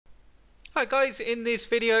Hi guys, in this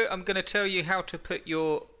video I'm going to tell you how to put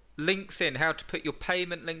your links in, how to put your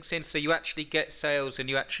payment links in so you actually get sales and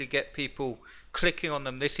you actually get people clicking on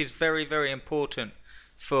them. This is very important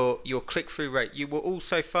for your click-through rate. You will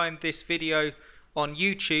also find this video on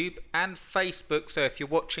YouTube and Facebook, so if you're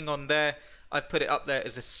watching on there, I've put it up there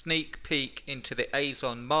as a sneak peek into the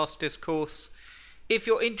Azon Masters course. If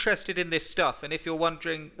you're interested in this stuff and if you're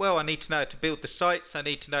wondering, well, I need to know how to build the sites, I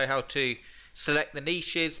need to know how to select the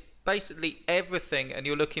niches, basically everything, and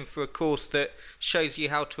you're looking for a course that shows you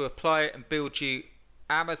how to apply it and build you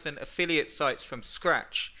Amazon affiliate sites from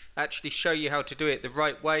scratch, actually show you how to do it the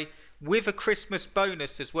right way with a Christmas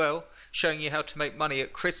bonus as well, showing you how to make money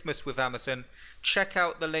at Christmas with Amazon, check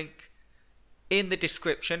out the link in the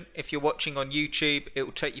description. If you're watching on YouTube, it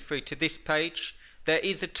will take you through to this page. There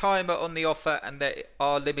is a timer on the offer and there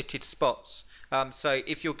are limited spots, so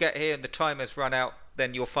if you'll get here and the timer's run out,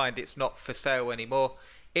 then you'll find it's not for sale anymore.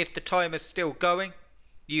 If the timer's still going,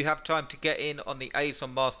 you have time to get in on the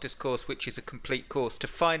Azon Masters course, which is a complete course. To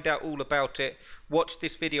find out all about it, watch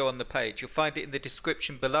this video on the page. You'll find it in the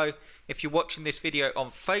description below. If you're watching this video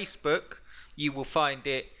on Facebook, you will find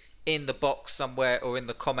it in the box somewhere or in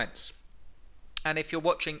the comments. And if you're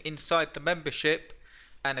watching inside the membership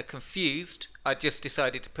and are confused, I just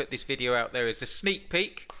decided to put this video out there as a sneak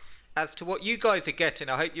peek as to what you guys are getting.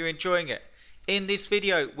 I hope you're enjoying it. In this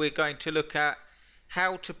video, we're going to look at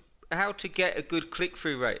how to get a good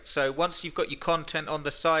click-through rate. So once you've got your content on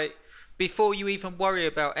the site, before you even worry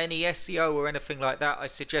about any SEO or anything like that, I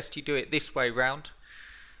suggest you do it this way round.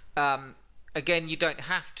 Again, you don't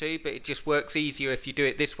have to, but it just works easier if you do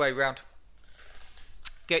it this way round.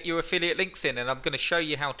 Get your affiliate links in, and I'm going to show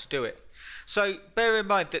you how to do it. So bear in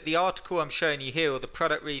mind that the article I'm showing you here, or the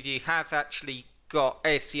product review, has actually got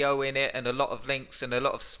SEO in it and a lot of links and a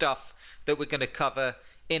lot of stuff that we're going to cover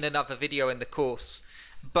in another video in the course.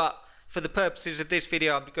 But for the purposes of this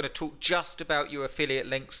video, I'm going to talk just about your affiliate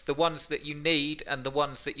links, the ones that you need and the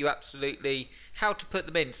ones that you absolutely, how to put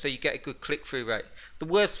them in so you get a good click-through rate. The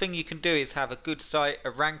worst thing you can do is have a good site,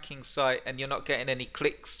 a ranking site, and you're not getting any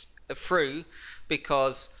clicks through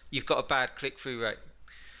because you've got a bad click-through rate.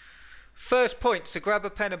 First point, so grab a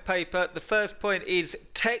pen and paper. The first point is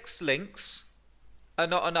text links are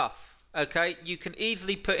not enough. Okay, you can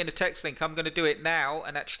easily put in a text link. I'm going to do it now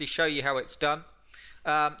and actually show you how it's done.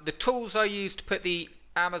 The tools I use to put the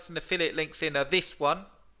Amazon affiliate links in are this one.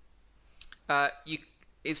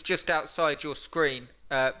 It's just outside your screen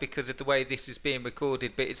because of the way this is being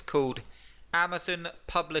recorded, but it's called Amazon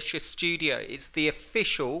Publisher Studio. It's the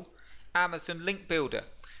official Amazon link builder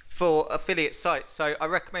for affiliate sites, so I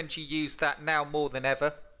recommend you use that now more than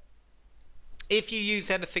ever. If you use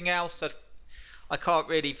anything else, I can't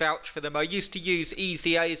really vouch for them. I used to use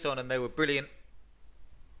Easy Azon and they were brilliant,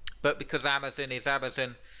 but because Amazon is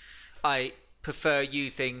Amazon, I prefer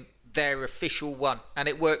using their official one, and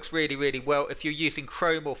it works really well. If you're using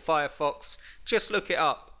Chrome or Firefox, just look it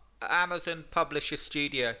up, Amazon Publisher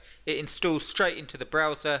Studio. It installs straight into the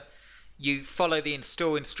browser. You follow the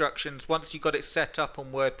install instructions. Once you've got it set up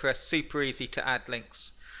on WordPress, super easy to add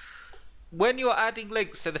links. When you're adding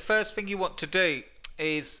links, so the first thing you want to do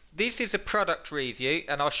is, this is a product review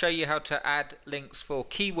and I'll show you how to add links for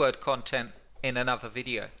keyword content in another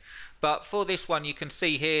video. But for this one, you can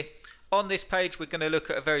see here on this page we're going to look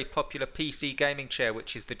at a very popular PC gaming chair,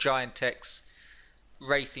 which is the Giant-X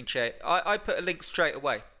racing chair. I put a link straight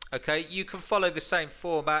away. Okay, you can follow the same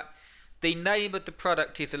format. The name of the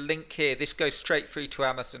product is a link here. This goes straight through to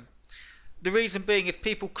Amazon. The reason being, if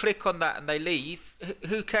people click on that and they leave,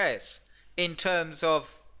 who cares? In terms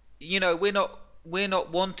of, you know, we're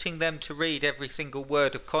not wanting them to read every single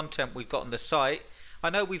word of content we've got on the site.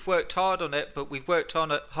 I know we've worked hard on it, but we've worked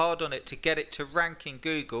hard on it to get it to rank in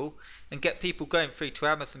Google and get people going through to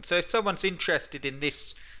Amazon. So if someone's interested in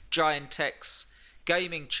this Giant-X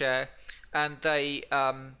gaming chair and they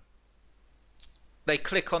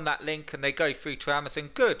click on that link and they go through to Amazon,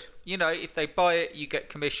 good. You know, if they buy it, you get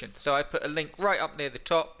commission. So I put a link right up near the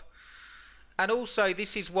top. And also,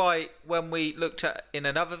 this is why when we looked at in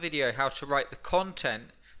another video how to write the content,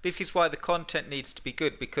 this is why the content needs to be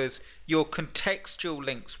good, because your contextual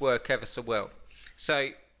links work ever so well. So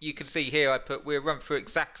you can see here I put, we'll run through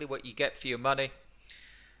exactly what you get for your money,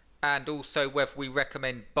 and also whether we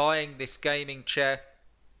recommend buying this gaming chair.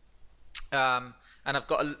 And I've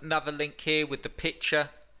got another link here with the picture,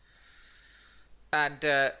 and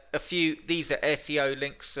a few, these are SEO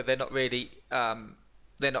links, so they're not really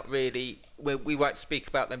we won't speak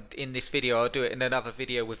about them in this video. I'll do it in another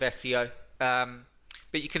video with SEO.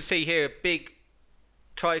 But you can see here a big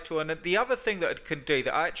title, and the other thing that it can do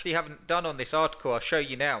that I actually haven't done on this article, I'll show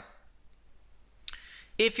you now,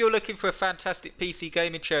 If you're looking for a fantastic PC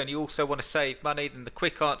gaming chair and you also want to save money, then the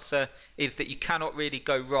quick answer is that you cannot really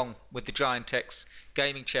go wrong with the Giant-X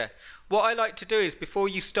gaming chair. What I like to do is, before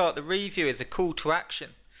you start the review, is a call to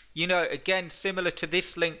action. You know, again, similar to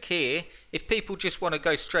this link here, if people just want to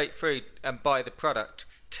go straight through and buy the product,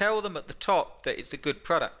 tell them at the top that it's a good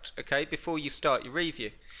product, okay, before you start your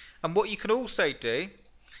review. And what you can also do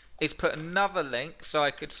is put another link, so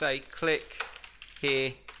I could say click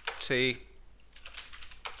here to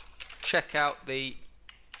check out the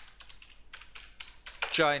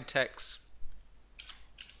Giant-X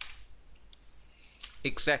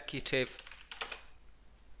Executive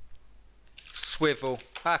Swivel.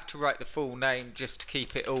 I have to write the full name just to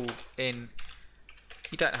keep it all in.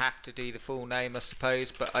 You don't have to do the full name, I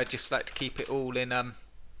suppose, but I just like to keep it all in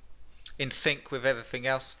sync with everything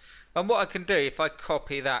else. And what I can do, if I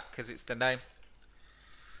copy that, because it's the name,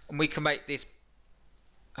 and we can make this,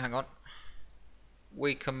 hang on,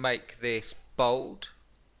 we can make this bold,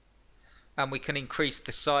 and we can increase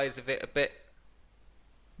the size of it a bit,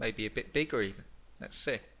 maybe a bit bigger even. Let's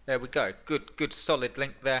see. There we go. Good solid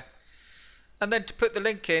link there. And then to put the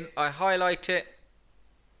link in, I highlight it,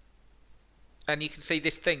 and you can see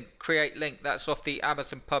this thing, create link. That's off the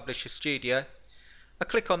Amazon Publisher Studio. I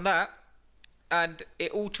click on that, and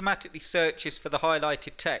it automatically searches for the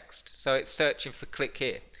highlighted text. So it's searching for click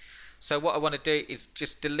here. So what I want to do is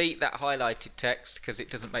just delete that highlighted text because it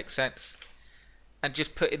doesn't make sense, and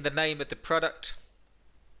just put in the name of the product.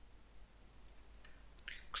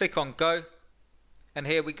 Click on go, and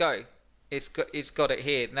here we go. It's got it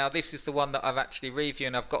here. Now this is the one that I've actually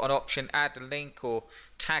reviewed. I've got an option, add a link or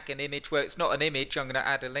tag an image. Where it's not an image, I'm going to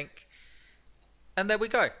add a link, and there we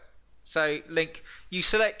go. So link, you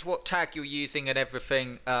select what tag you're using and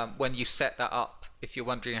everything when you set that up, if you're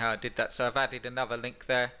wondering how I did that. So I've added another link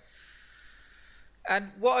there.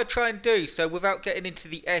 And what I try and do, so without getting into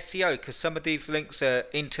the SEO, because some of these links are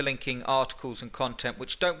interlinking articles and content,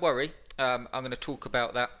 which don't worry, I'm going to talk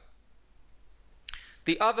about that.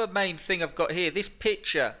 The other main thing I've got here, this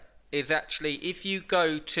picture is actually, if you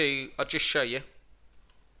go to, I'll just show you.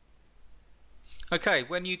 Okay,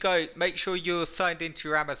 when you go, make sure you're signed into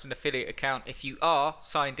your Amazon affiliate account. If you are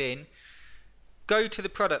signed in, go to the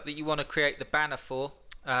product that you want to create the banner for,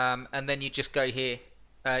 and then you just go here.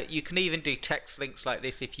 You can even do text links like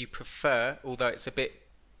this if you prefer, although it's a bit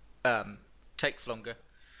takes longer.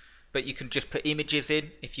 But you can just put images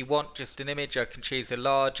in if you want, just an image. I can choose a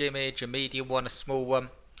large image, a medium one, a small one,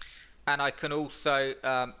 and I can also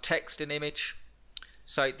text an image.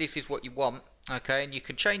 So this is what you want, okay, and you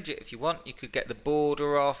can change it if you want. You could get the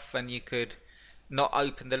border off, and you could not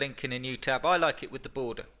open the link in a new tab. I like it with the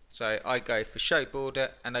border, so I go for show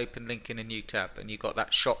border and open link in a new tab, and you got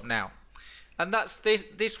that shop now. And that's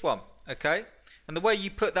this one, okay? And the way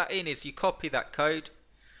you put that in is you copy that code.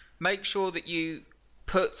 Make sure that you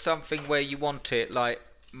put something where you want it, like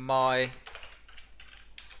my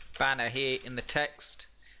banner here in the text,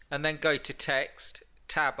 and then go to text,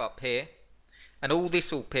 tab up here, and all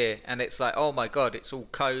this will appear, and it's like, oh my god, it's all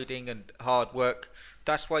coding and hard work.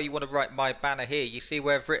 That's why you want to write my banner here. You see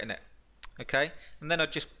where I've written it, okay? And then I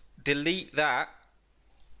just delete that,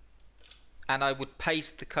 and I would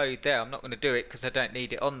paste the code there. I'm not going to do it because I don't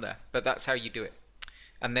need it on there, but that's how you do it.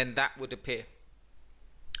 And then that would appear.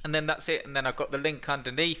 And then that's it. And then I've got the link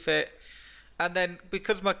underneath it. And then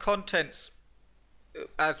because my content's,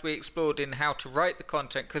 as we explored in how to write the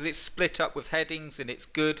content, because it's split up with headings and it's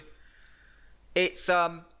good, it's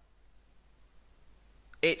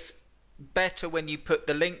better when you put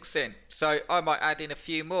the links in. So I might add in a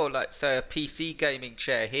few more, like say a PC gaming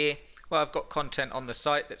chair here. Well, I've got content on the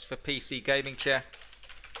site that's for PC gaming chair,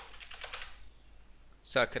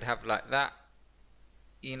 so I could have like that,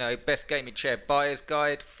 you know, best gaming chair buyer's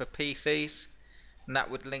guide for PCs, and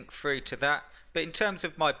that would link through to that. But in terms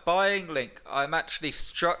of my buying link, I'm actually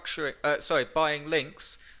structuring, buying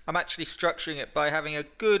links, I'm actually structuring it by having a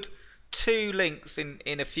good 2 links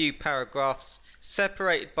in a few paragraphs,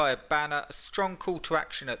 separated by a banner, a strong call to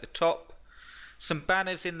action at the top, some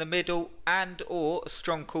banners in the middle, and or a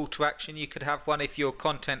strong call to action. You could have one if your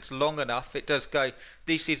content's long enough. It does go,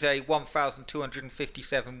 this is a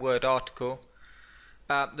 1,257 word article.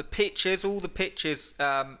 The pictures, all the pictures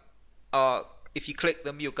are, if you click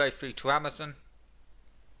them, you'll go through to Amazon.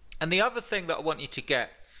 And the other thing that I want you to get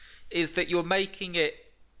is that you're making it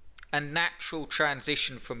a natural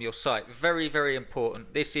transition from your site. Very, very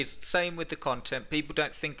important. This is same with the content. People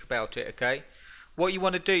don't think about it, okay? What you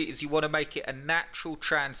want to do is you want to make it a natural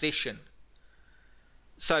transition.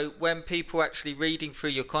 So when people are actually reading through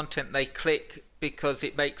your content, they click because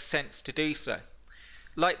it makes sense to do so.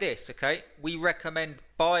 like this, okay? We recommend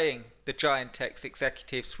buying the Giant-X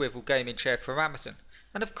Executive Swivel Gaming Chair from Amazon.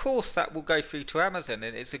 And of course that will go through to Amazon,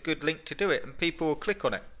 and it's a good link to do it, and people will click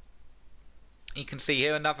on it. You can see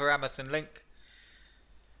here another Amazon link,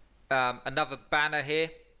 another banner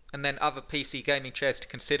here, and then other PC gaming chairs to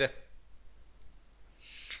consider.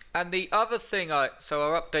 And the other thing,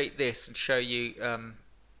 so I'll update this and show you,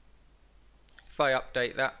 if I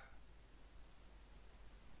update that,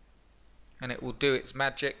 and it will do its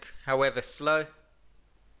magic, however slow.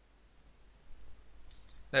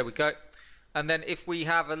 There we go. And then if we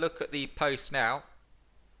have a look at the post now,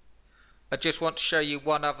 I just want to show you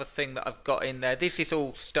one other thing that I've got in there. This is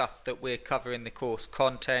all stuff that we're covering in the course,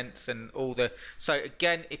 contents and all the... So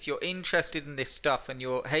again, if you're interested in this stuff and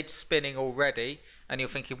your head's spinning already and you're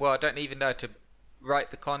thinking, well, I don't even know how to write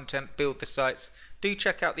the content, build the sites, do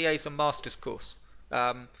check out the Azon Masters course.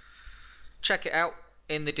 Check it out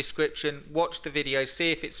in the description, watch the video,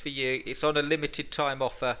 see if it's for you. It's on a limited time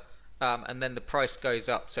offer, and then the price goes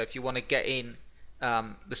up. So if you want to get in,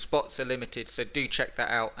 the spots are limited, so do check that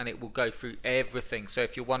out, and it will go through everything. So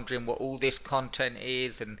if you're wondering what all this content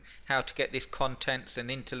is and how to get this contents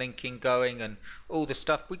and interlinking going and all the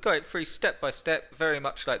stuff, we go through step by step, very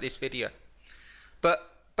much like this video.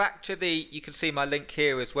 But back to the, you can see my link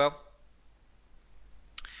here as well.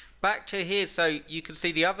 Back to here, so you can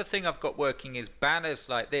see the other thing I've got working is banners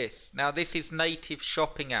like this. Now this is native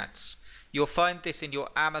shopping ads. You'll find this in your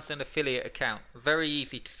Amazon affiliate account. Very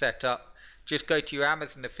easy to set up. Just go to your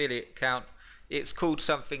Amazon affiliate account. It's called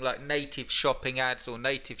something like native shopping ads or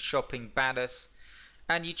native shopping banners.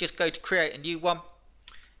 And you just go to create a new one.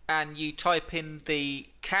 And you type in the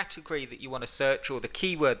category that you want to search or the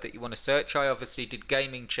keyword that you want to search. I obviously did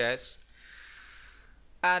gaming chairs.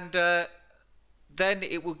 And then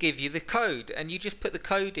it will give you the code. And you just put the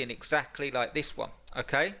code in exactly like this one.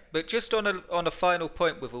 Okay, but just on a final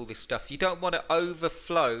point with all this stuff, you don't want to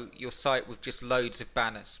overflow your site with just loads of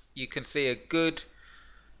banners. You can see a good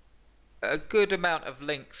amount of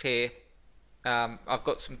links here. I've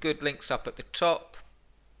got some good links up at the top.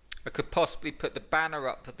 I could possibly put the banner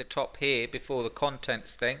up at the top here before the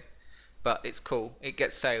contents thing, but it's cool. It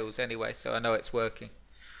gets sales anyway, so I know it's working.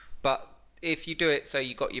 But if you do it, so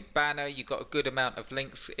you got your banner, you got a good amount of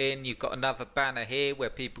links in, you've got another banner here where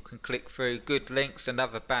people can click through, good links,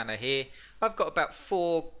 another banner here. I've got about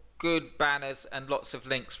 4 good banners and lots of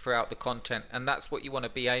links throughout the content, and that's what you want to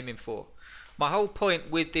be aiming for. My whole point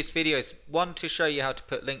with this video is 1, to show you how to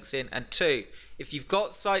put links in, and 2, if you've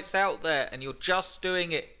got sites out there and you're just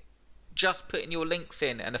doing it, just putting your links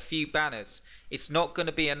in and a few banners, it's not going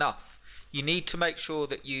to be enough. You need to make sure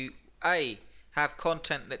that you, A, have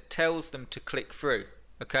content that tells them to click through,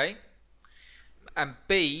 okay? And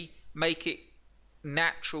B, make it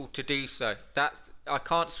natural to do so. I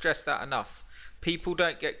can't stress that enough. People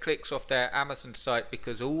don't get clicks off their Amazon site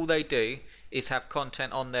because all they do is have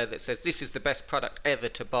content on there that says this is the best product ever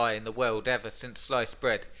to buy in the world ever since sliced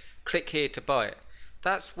bread. Click here to buy it.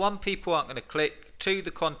 That's 1, people aren't going to click, 2, the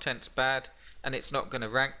content's bad and it's not going to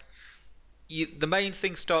rank. The main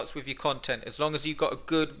thing starts with your content. As long as you've got a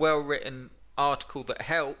good, well-written article that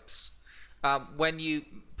helps, when you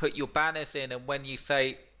put your banners in and when you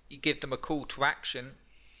say you give them a call to action,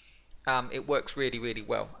 it works really, really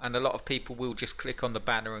well, and a lot of people will just click on the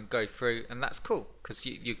banner and go through, and that's cool because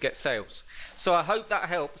you get sales. So I hope that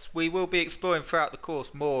helps. We will be exploring throughout the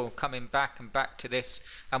course more, coming back and back to this,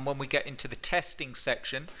 and when we get into the testing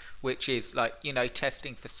section, which is like, you know,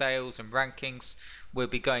 testing for sales and rankings, we'll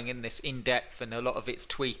be going in this in depth, and a lot of it's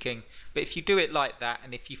tweaking. But if you do it like that,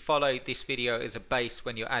 and if you follow this video as a base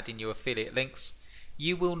when you're adding your affiliate links,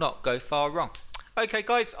 you will not go far wrong. Okay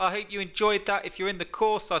guys, I hope you enjoyed that. If you're in the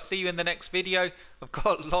course, I'll see you in the next video. I've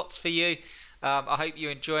got lots for you. I hope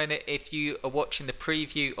you're enjoying it. If you are watching the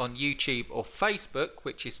preview on YouTube or Facebook,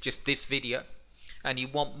 which is just this video, and you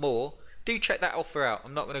want more, do check that offer out.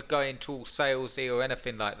 I'm not going to go into all salesy or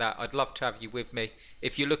anything like that. I'd love to have you with me.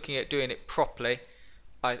 If you're looking at doing it properly,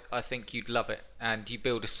 I think you'd love it. And you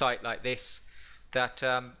build a site like this that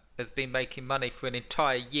has been making money for an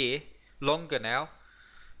entire year, longer now,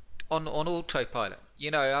 on autopilot.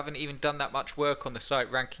 You know, I haven't even done that much work on the site,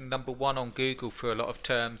 ranking #1 on Google for a lot of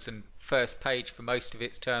terms and first page for most of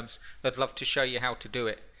its terms. I'd love to show you how to do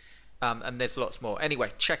it, and there's lots more.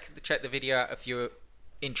 Anyway, check the video out if you're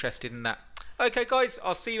interested in that. Okay guys,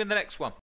 I'll see you in the next one.